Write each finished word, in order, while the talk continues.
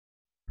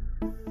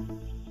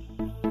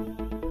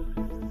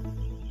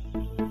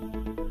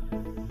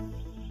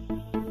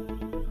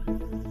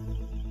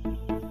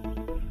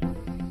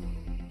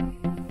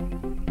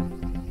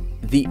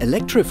The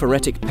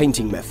electrophoretic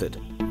painting method,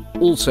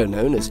 also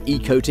known as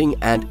e-coating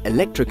and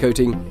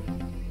electrocoating,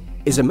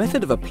 is a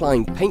method of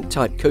applying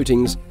paint-type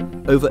coatings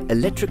over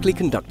electrically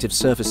conductive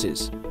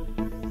surfaces.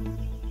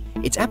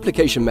 Its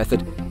application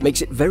method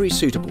makes it very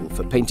suitable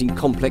for painting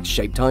complex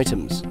shaped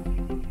items.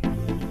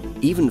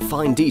 Even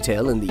fine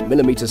detail in the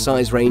millimetre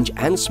size range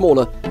and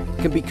smaller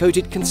can be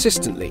coated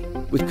consistently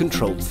with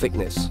controlled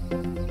thickness.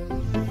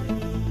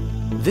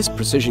 This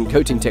precision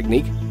coating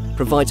technique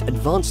provides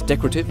advanced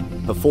decorative,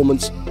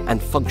 performance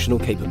and functional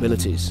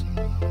capabilities.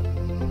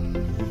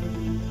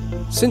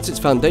 Since its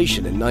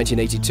foundation in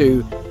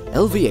 1982,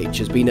 LVH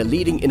has been a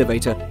leading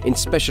innovator in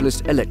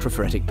specialist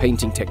electrophoretic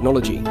painting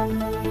technology,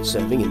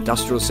 serving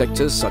industrial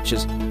sectors such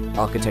as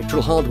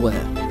architectural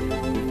hardware,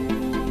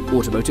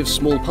 automotive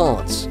small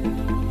parts,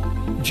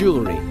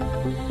 jewellery,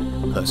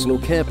 personal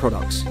care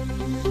products,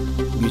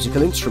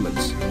 musical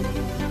instruments,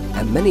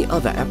 and many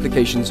other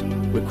applications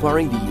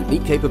requiring the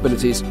unique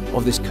capabilities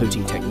of this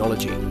coating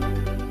technology.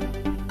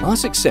 Our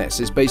success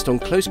is based on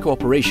close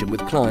cooperation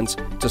with clients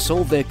to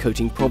solve their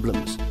coating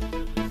problems,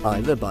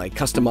 either by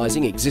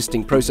customizing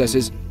existing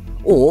processes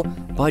or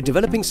by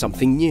developing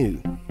something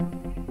new.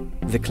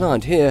 The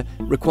client here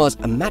requires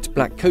a matte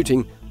black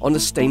coating on a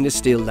stainless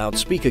steel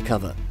loudspeaker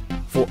cover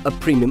for a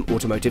premium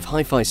automotive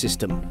hi-fi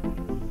system.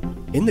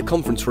 In the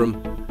conference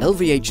room,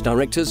 LVH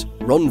directors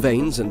Ron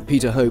Vaines and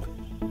Peter Hope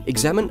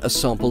examine a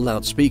sample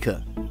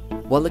loudspeaker,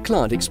 while the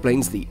client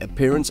explains the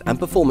appearance and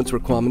performance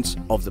requirements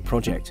of the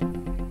project.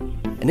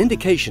 An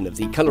indication of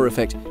the colour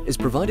effect is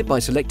provided by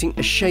selecting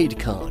a shade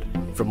card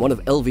from one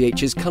of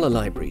LVH's colour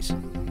libraries.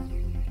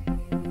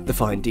 The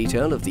fine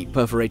detail of the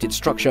perforated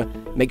structure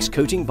makes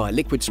coating by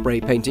liquid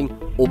spray painting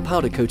or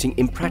powder coating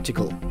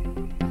impractical.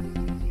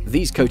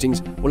 These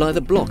coatings will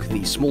either block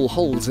the small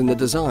holes in the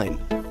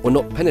design or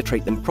not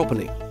penetrate them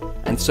properly,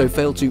 and so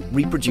fail to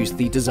reproduce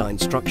the design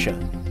structure.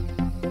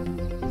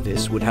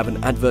 This would have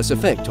an adverse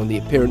effect on the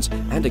appearance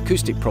and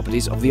acoustic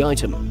properties of the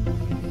item.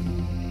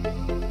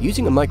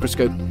 Using a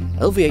microscope,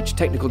 LVH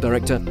Technical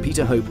Director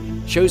Peter Hope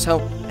shows how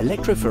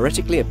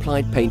electrophoretically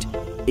applied paint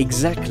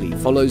exactly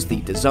follows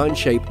the design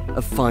shape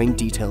of fine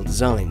detail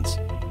designs.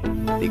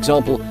 The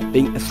example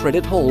being a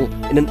threaded hole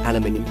in an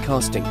aluminium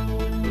casting.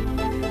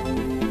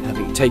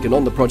 Having taken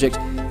on the project,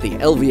 the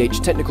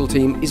LVH technical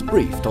team is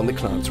briefed on the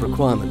client's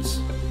requirements.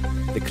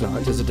 The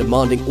client has a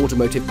demanding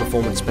automotive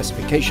performance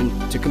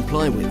specification to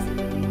comply with.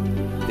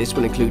 This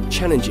will include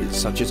challenges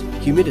such as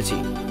humidity,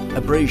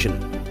 abrasion,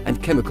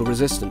 and chemical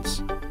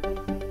resistance.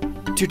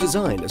 To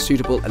design a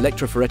suitable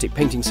electrophoretic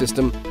painting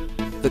system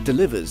that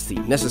delivers the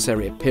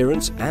necessary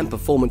appearance and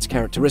performance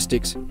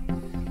characteristics,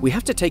 we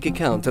have to take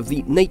account of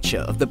the nature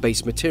of the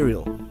base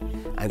material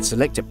and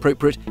select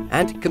appropriate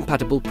and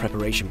compatible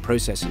preparation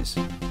processes.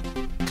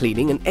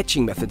 Cleaning and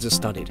etching methods are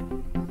studied.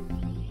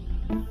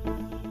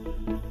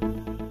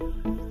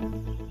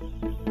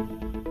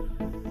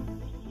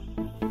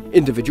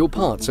 Individual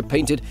parts are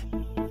painted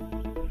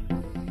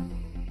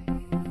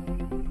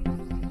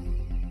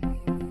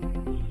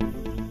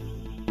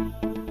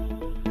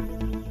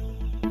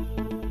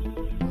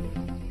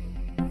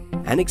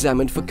and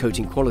examined for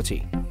coating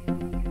quality.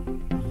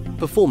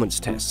 Performance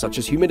tests such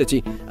as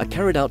humidity are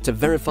carried out to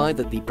verify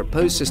that the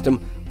proposed system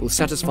will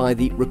satisfy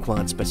the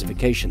required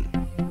specification.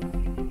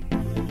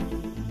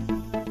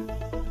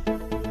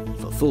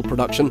 For full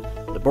production,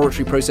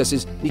 laboratory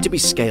processes need to be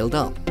scaled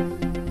up.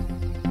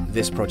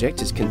 This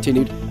project is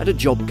continued at a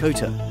job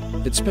coater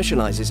that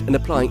specializes in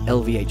applying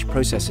LVH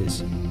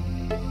processes.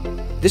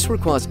 This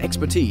requires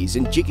expertise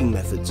in jigging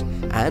methods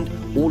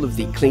and all of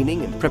the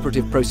cleaning and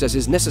preparative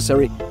processes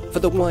necessary for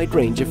the wide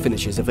range of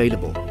finishes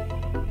available.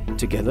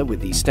 Together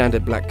with the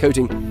standard black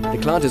coating, the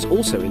client is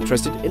also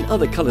interested in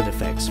other coloured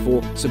effects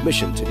for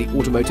submission to the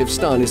automotive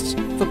stylists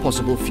for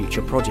possible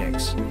future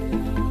projects.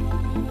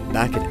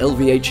 Back at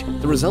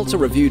LVH, the results are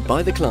reviewed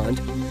by the client,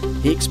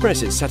 he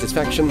expresses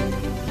satisfaction,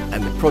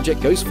 and the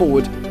project goes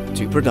forward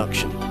to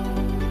production.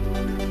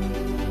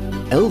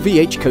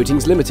 LVH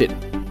Coatings Limited,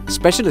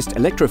 specialist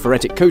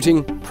electrophoretic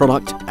coating,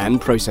 product and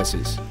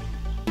processes.